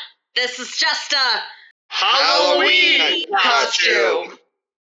 John. This is just a Halloween costume.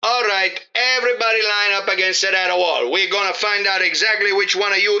 All right, everybody line up against that wall. We're gonna find out exactly which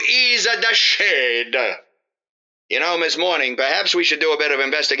one of you is the Shade. You know, Miss Morning, perhaps we should do a bit of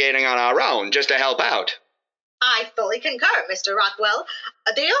investigating on our own, just to help out. I fully concur, Mr. Rockwell.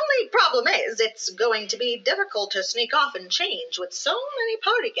 The only problem is it's going to be difficult to sneak off and change with so many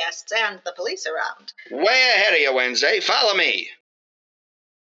party guests and the police around. Way ahead of you, Wednesday. Follow me.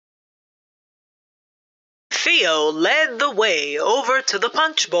 Theo led the way over to the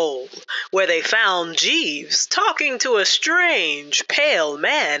punch bowl, where they found Jeeves talking to a strange, pale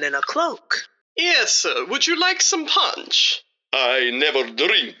man in a cloak. Yes, sir. Would you like some punch? I never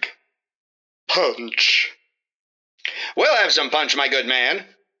drink punch. We'll have some punch, my good man.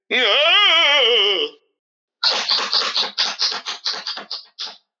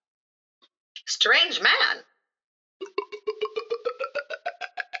 Strange man.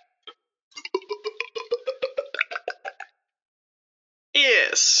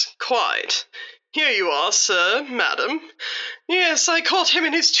 Yes, quite. Here you are, sir, madam. Yes, I caught him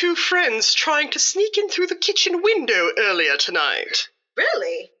and his 2 friends trying to sneak in through the kitchen window earlier tonight.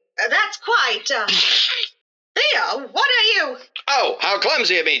 Really? That's quite, Theo, what are you? Oh, how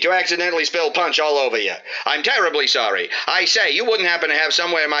clumsy of me to accidentally spill punch all over you. I'm terribly sorry. I say, you wouldn't happen to have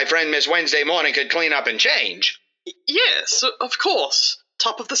somewhere my friend Miss Wednesday Morning could clean up and change? Yes, of course.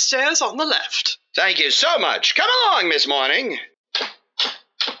 Top of the stairs on the left. Thank you so much. Come along, Miss Morning.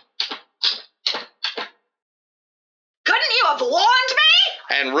 Couldn't you have warned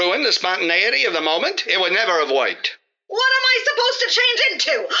me? And ruin the spontaneity of the moment? It would never have worked. What am I supposed to change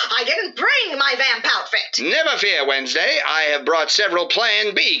into? I didn't bring my vamp outfit. Never fear, Wednesday. I have brought several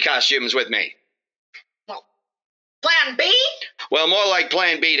Plan B costumes with me. Well, Plan B? Well, more like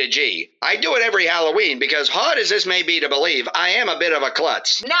Plan B to G. I do it every Halloween because, hard as this may be to believe, I am a bit of a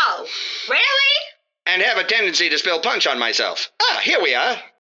klutz. No. Really? And have a tendency to spill punch on myself. Ah, here we are.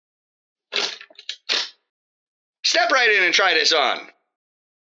 Step right in and try this on.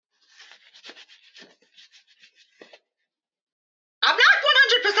 I'm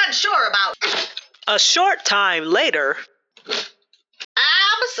not 100% sure about. A short time later,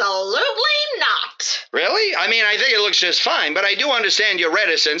 Absolutely not. Really? I mean, I think it looks just fine, but I do understand your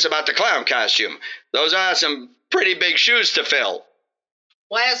reticence about the clown costume. Those are some pretty big shoes to fill.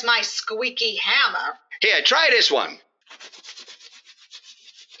 Where's my squeaky hammer? Here, try this one.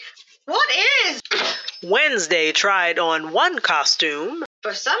 What is? Wednesday tried on one costume,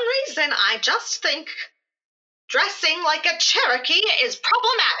 For some reason, I just think dressing like a Cherokee is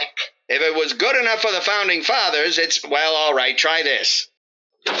problematic. If it was good enough for the Founding Fathers, well, all right, try this.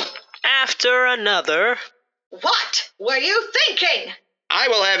 after another. What were you thinking? I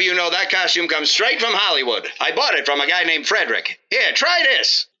will have you know that costume comes straight from Hollywood. I bought it from a guy named Frederick. Here, try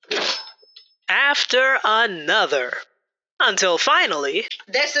this. After another. Until finally,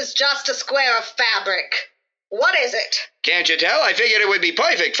 This is just a square of fabric. What is it? Can't you tell? I figured it would be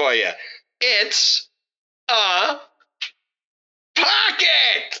perfect for you. It's a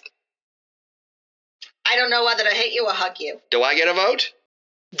pocket! I don't know whether to hate you or hug you. Do I get a vote?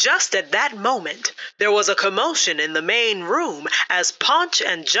 just at that moment, there was a commotion in the main room as Punch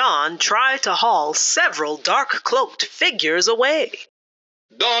and John tried to haul several dark-cloaked figures away.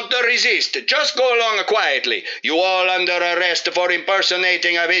 Don't resist. Just go along quietly. You all under arrest for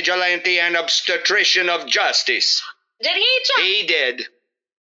impersonating a vigilante and obstetrician of justice. Did he just... He did.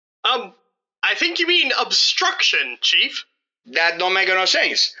 I think you mean obstruction, Chief. That don't make no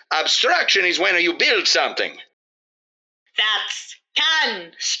sense. Obstruction is when you build something. That's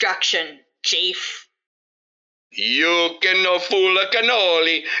construction, Chief. You can no fool a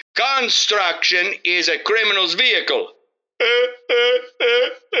cannoli. Construction is a criminal's vehicle.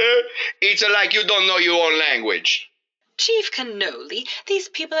 It's like you don't know your own language. Chief Cannoli, these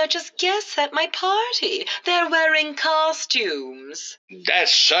people are just guests at my party. They're wearing costumes.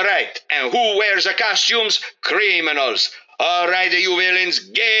 That's right. And who wears the costumes? Criminals. All right, you villains,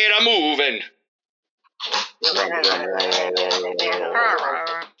 get a moving.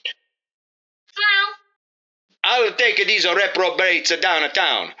 I'll take these reprobates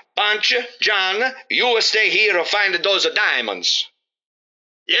downtown. Punch, John, you stay here to find those diamonds.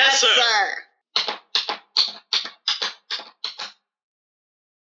 Yes, sir.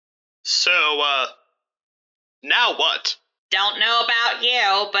 So, now what? Don't know about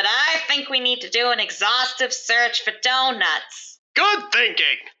you, but I think we need to do an exhaustive search for donuts. Good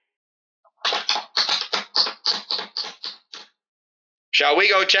thinking. Shall we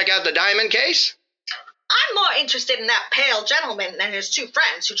go check out the diamond case? I'm more interested in that pale gentleman and his two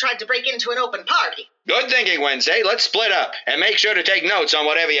friends who tried to break into an open party. Good thinking, Wednesday. Let's split up and make sure to take notes on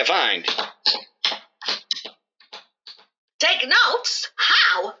whatever you find. Take notes?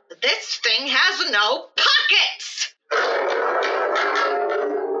 How? This thing has no pockets!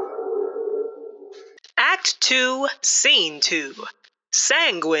 Act 2, Scene 2.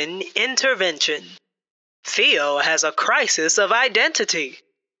 Sanguine Intervention. Theo has a crisis of identity.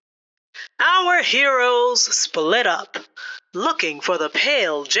 Our heroes split up, looking for the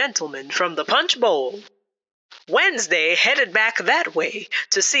pale gentleman from the punch bowl. Wednesday headed back that way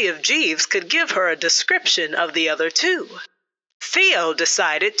to see if Jeeves could give her a description of the other two. Theo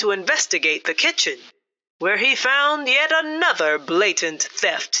decided to investigate the kitchen, where he found yet another blatant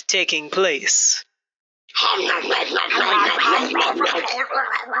theft taking place.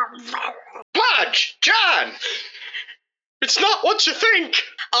 Punch! John! It's not what you think.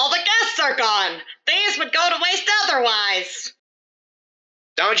 All the guests are gone. These would go to waste otherwise.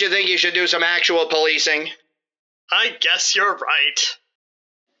 Don't you think you should do some actual policing? I guess you're right.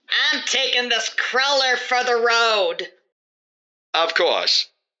 I'm taking this crawler for the road. Of course.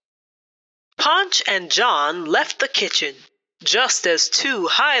 Punch and John left the kitchen, just as two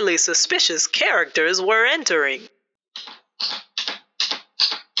highly suspicious characters were entering.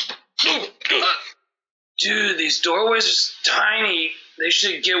 Dude, these doorways are tiny. They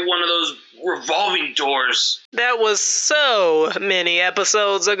should get one of those revolving doors. That was so many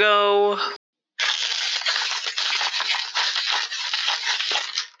episodes ago.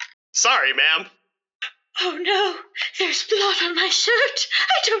 Sorry, ma'am. Oh no, there's blood on my shirt.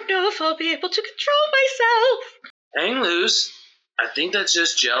 I don't know if I'll be able to control myself. Hang loose. I think that's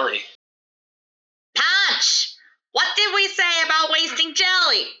just jelly. Punch! What did we say about wasting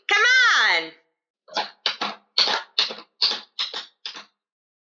jelly? Come on!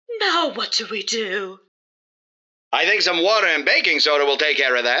 Now what do we do? I think some water and baking soda will take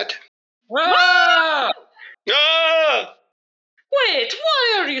care of that. Ah! Ah! Wait,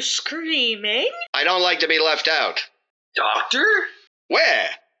 why are you screaming? I don't like to be left out. Doctor? Where?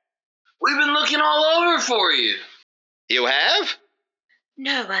 We've been looking all over for you. You have?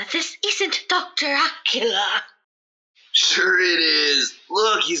 Noah, this isn't Dr. Acula. Sure it is.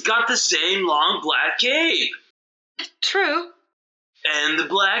 Look, he's got the same long black cape. True. And the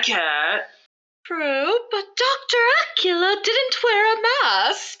black hat. True, but Dr. Acula didn't wear a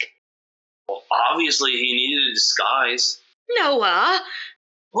mask. Well, obviously he needed a disguise. Noah.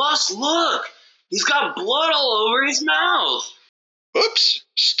 Plus, look, he's got blood all over his mouth. Oops.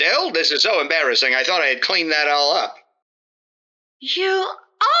 Still, this is so embarrassing. I thought I had cleaned that all up. You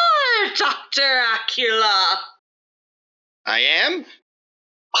are Dr. Acula. I am?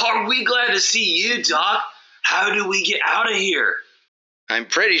 Are we glad to see you, Doc? How do we get out of here? I'm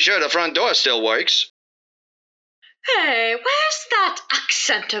pretty sure the front door still works. Hey, where's that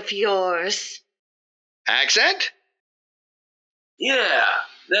accent of yours? Accent? Yeah,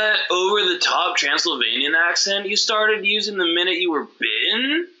 that over-the-top Transylvanian accent you started using the minute you were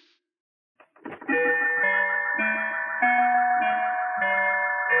bitten?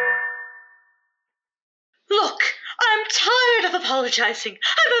 Look, I'm tired of apologizing.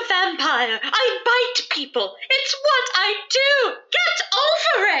 I'm a vampire. I bite people. It's what I do. Get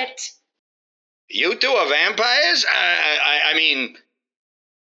over it. You two are vampires? I mean,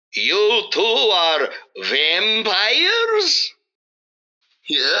 you two are vampires?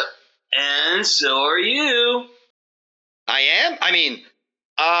 Yep, and so are you. I am?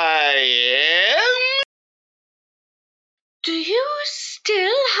 I am? Do you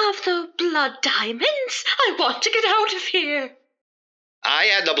still have the blood diamonds? I want to get out of here. I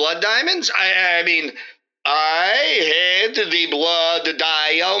had the blood diamonds? I had the blood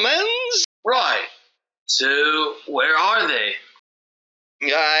diamonds? Right. So, where are they?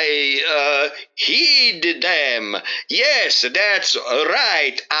 I hid them. Yes, that's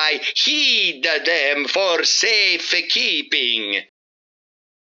right. I hid them for safekeeping.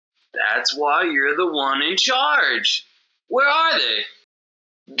 That's why you're the one in charge. Where are they?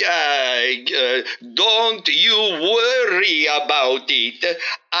 Don't you worry about it.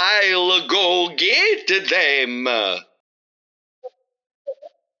 I'll go get them.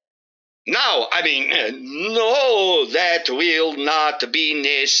 No, no, that will not be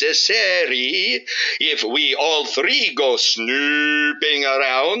necessary. If we all three go snooping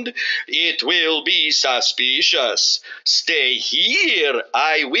around, it will be suspicious. Stay here.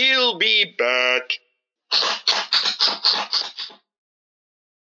 I will be back.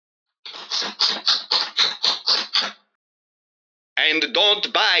 And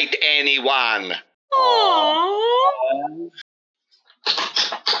don't bite anyone. Aww.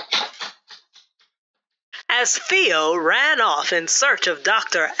 As Theo ran off in search of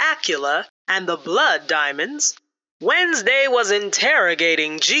Dr. Acula and the blood diamonds, Wednesday was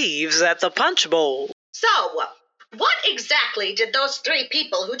interrogating Jeeves at the punch bowl. So, what exactly did those three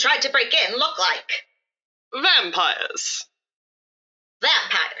people who tried to break in look like? Vampires.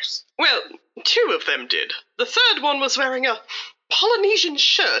 Vampires. Well, two of them did. The third one was wearing a Polynesian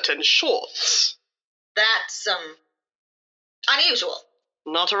shirt and shorts. That's, unusual.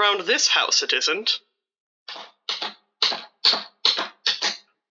 Not around this house, it isn't.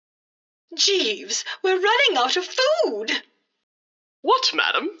 Jeeves, we're running out of food. What,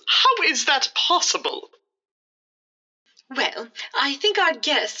 madam? How is that possible? Well, I think our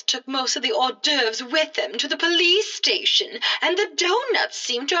guest took most of the hors d'oeuvres with them to the police station, and the donuts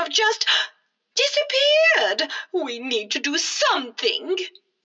seem to have just disappeared. We need to do something.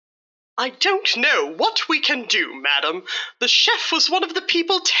 I don't know what we can do, madam. The chef was one of the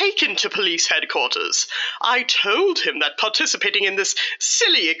people taken to police headquarters. I told him that participating in this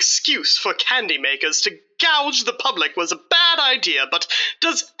silly excuse for candy makers to gouge the public was a bad idea, but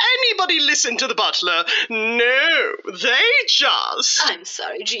does anybody listen to the butler? No, they just... I'm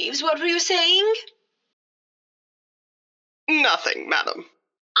sorry, Jeeves, what were you saying? Nothing, madam.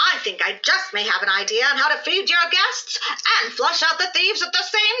 I think I just may have an idea on how to feed your guests and flush out the thieves at the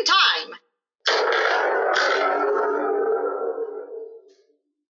same time.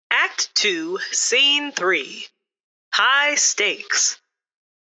 Act 2, Scene 3. High stakes.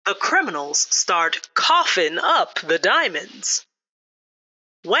 The criminals start coughing up the diamonds.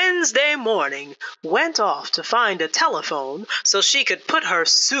 Wednesday morning went off to find a telephone so she could put her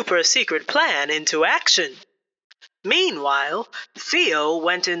super secret plan into action. Meanwhile, Theo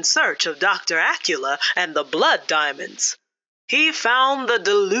went in search of Dr. Acula and the blood diamonds. He found the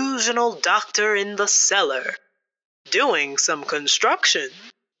delusional doctor in the cellar, doing some construction.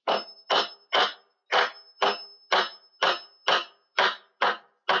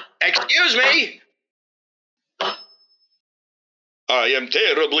 Excuse me? I am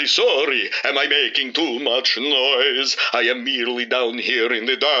terribly sorry. Am I making too much noise? I am merely down here in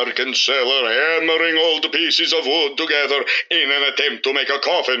the darkened cellar hammering old pieces of wood together in an attempt to make a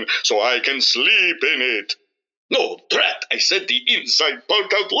coffin so I can sleep in it. No, drat, I said the inside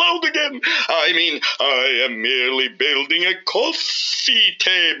part out loud again. I am merely building a coffee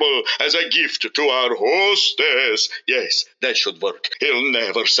table as a gift to our hostess. Yes, that should work. He'll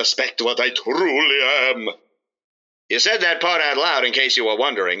never suspect what I truly am. You said that part out loud in case you were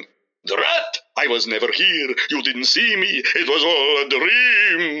wondering. Drat! I was never here. You didn't see me. It was all a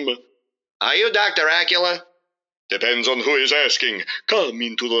dream. Are you Dr. Acula? Depends on who is asking. Come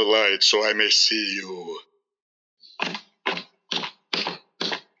into the light so I may see you.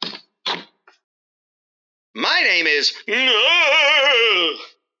 My name is... No!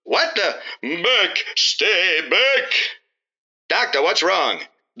 What the... Back! Stay back! Doctor, what's wrong?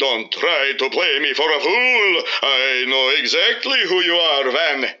 Don't try to play me for a fool. I know exactly who you are,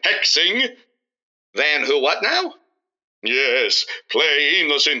 Van Hexing. Van who what now? Yes, play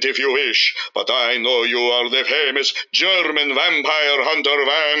innocent if you wish, but I know you are the famous German vampire hunter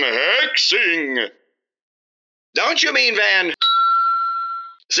Van Hexing. Don't you mean Van...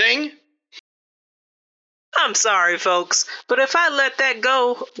 Sing? I'm sorry, folks, but if I let that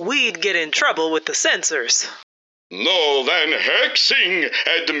go, we'd get in trouble with the censors. No, Van Hexing,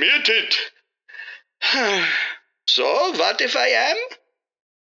 admit it. So, what if I am?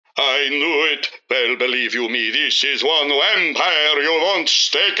 I knew it. Well, believe you me, this is one vampire you won't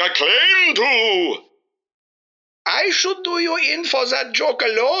stake a claim to. I should do you in for that joke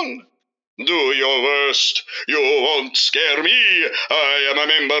alone. Do your worst. You won't scare me. I am a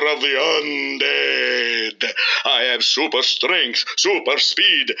member of the undead. I have super strength, super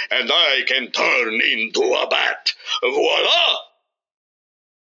speed, and I can turn into a bat. Voila!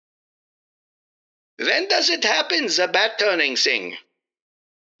 When does it happen, the bat turning thing?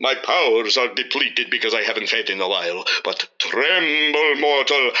 My powers are depleted because I haven't fed in a while, but tremble,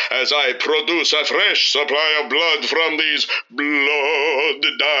 mortal, as I produce a fresh supply of blood from these blood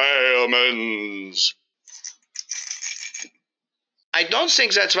diamonds. I don't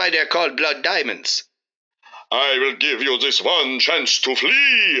think that's why they're called blood diamonds. I will give you this one chance to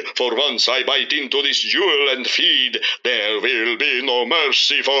flee, for once I bite into this jewel and feed, there will be no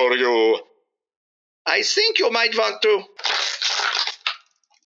mercy for you. I think you might want to...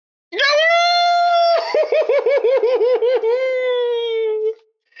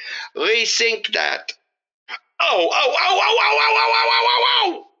 Rethink that. Ow, ow, ow, ow, ow, ow, ow, ow, ow,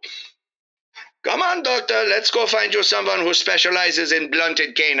 ow! Come on, doctor, let's go find you someone who specializes in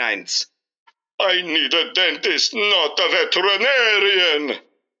blunted canines. I need a dentist, not a veterinarian.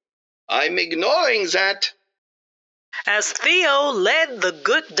 I'm ignoring that. As Theo led the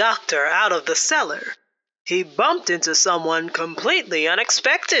good doctor out of the cellar, he bumped into someone completely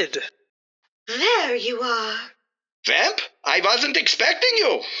unexpected. There you are. Vamp, I wasn't expecting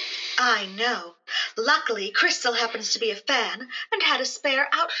you. I know. Luckily, Crystal happens to be a fan and had a spare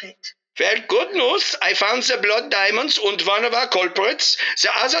outfit. Well, good news. I found the blood diamonds and one of our culprits. The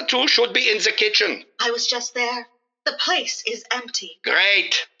other two should be in the kitchen. I was just there. The place is empty.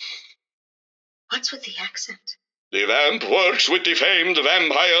 Great. What's with the accent? The vamp works with the famed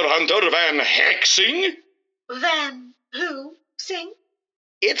vampire hunter Van Hexing. Van who? Sing?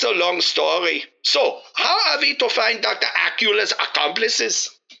 It's a long story. So, how are we to find Dr. Acula's accomplices?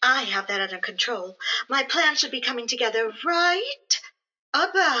 I have that under control. My plan should be coming together right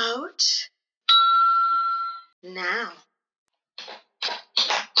about now.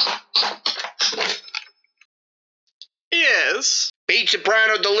 Yes? Pizza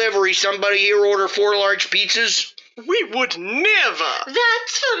Soprano delivery. Somebody here order 4 large pizzas? We would never.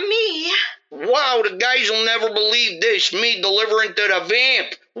 That's for me. Wow, the guys will never believe this. Me delivering to the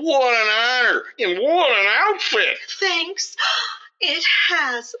vamp. What an honor. And what an outfit. Thanks. It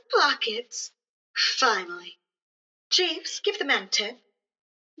has pockets. Finally. Jeeves, give the man a tip.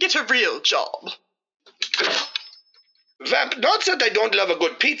 Get a real job. Vamp, not that I don't love a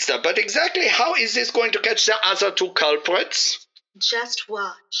good pizza, but exactly how is this going to catch the other 2 culprits? Just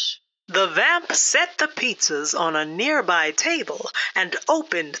watch. The vamp set the pizzas on a nearby table and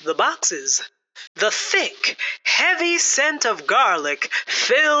opened the boxes. The thick, heavy scent of garlic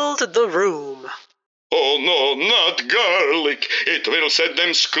filled the room. Oh no, not garlic. It will send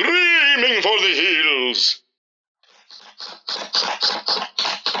them screaming for the hills.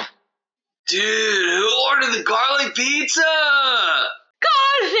 Dude, who ordered the garlic pizza?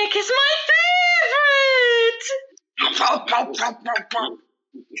 Garlic is my favorite!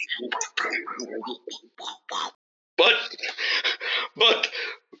 But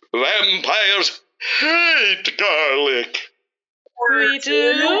vampires hate garlic. We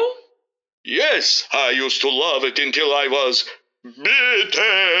do? Yes, I used to love it until I was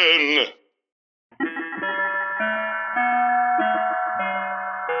bitten.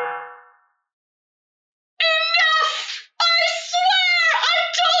 Enough! I swear I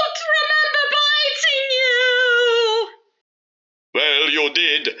don't remember biting you! Well, you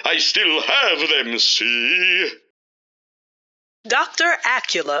did. I still have them, see? Dr.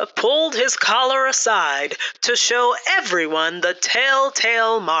 Acula pulled his collar aside to show everyone the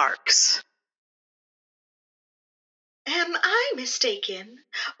telltale marks. Am I mistaken,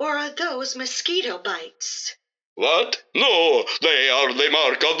 or are those mosquito bites? What? No, they are the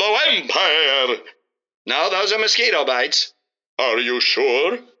mark of the vampire. No, those are mosquito bites. Are you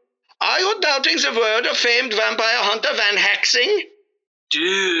sure? Are you doubting the word of famed vampire hunter Van Hexing?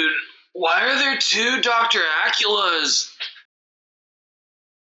 Dude, why are there two Dr. Aculas?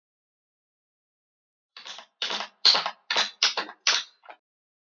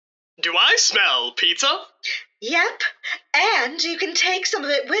 Do I smell pizza? Yep, and you can take some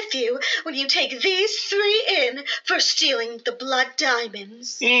of it with you when you take these three in for stealing the blood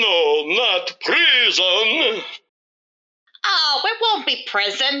diamonds. No, not prison. Oh, it won't be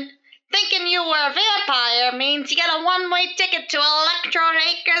prison. Thinking you were a vampire means you get a one-way ticket to Electro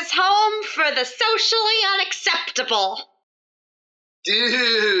Acres' home for the socially unacceptable.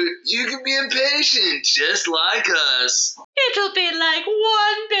 Dude, you can be impatient, just like us. It'll be like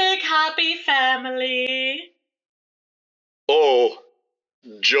one big happy family. Oh,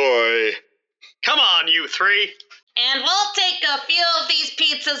 joy. Come on, you three. And we'll take a few of these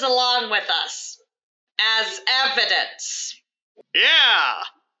pizzas along with us. As evidence. Yeah,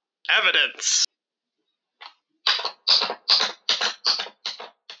 evidence.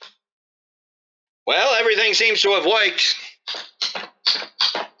 Well, everything seems to have worked.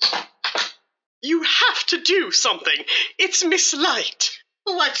 You have to do something. It's Miss Light.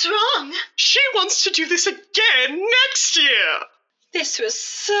 What's wrong? She wants to do this again next year. This was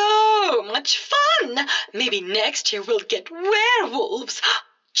so much fun. Maybe next year we'll get werewolves.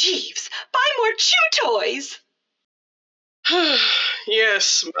 Jeeves, buy more chew toys.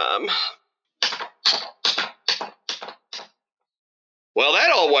 Yes, ma'am. Well,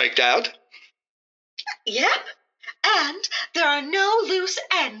 that all worked out. Yep, and there are no loose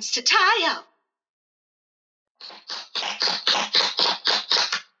ends to tie up.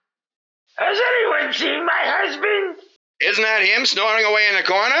 Has anyone seen my husband? Isn't that him snoring away in the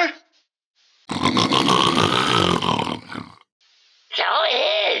corner? So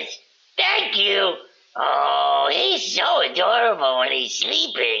it is. Thank you. Oh, he's so adorable when he's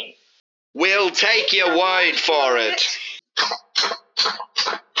sleeping. We'll take your word for it.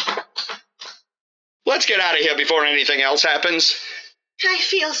 Let's get out of here before anything else happens. I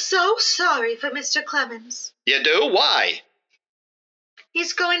feel so sorry for Mr. Clemens. You do? Why?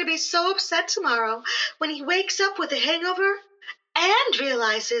 He's going to be so upset tomorrow when he wakes up with a hangover and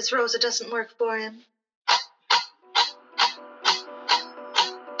realizes Rosa doesn't work for him.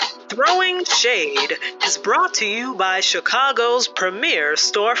 Throwing Shade is brought to you by Chicago's premier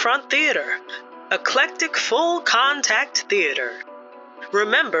storefront theater, Eclectic Full Contact Theater.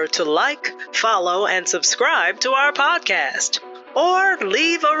 Remember to like, follow, and subscribe to our podcast, or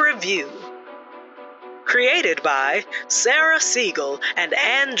leave a review. Created by Sarah Siegel and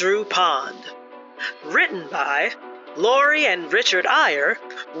Andrew Pond. Written by Lori and Richard Ire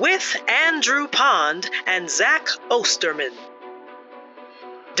with Andrew Pond and Zach Osterman.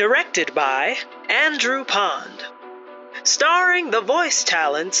 Directed by Andrew Pond. Starring the voice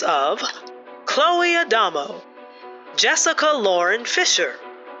talents of Chloe Adamo, Jessica Lauren Fisher,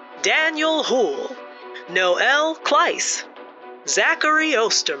 Daniel Houle, Noel Kleiss, Zachary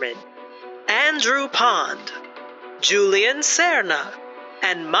Osterman, Andrew Pond, Julian Serna,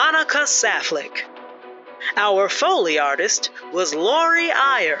 and Monica Saflick. Our Foley artist was Lori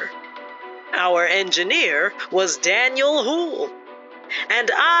Iyer. Our engineer was Daniel Houle.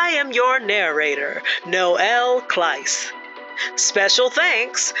 And I am your narrator, Noel Kleiss. Special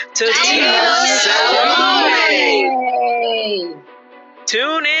thanks to Tina Salamone.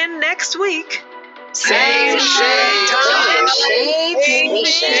 Tune in next week. Same shade time. Same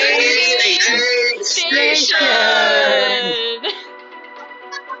shade.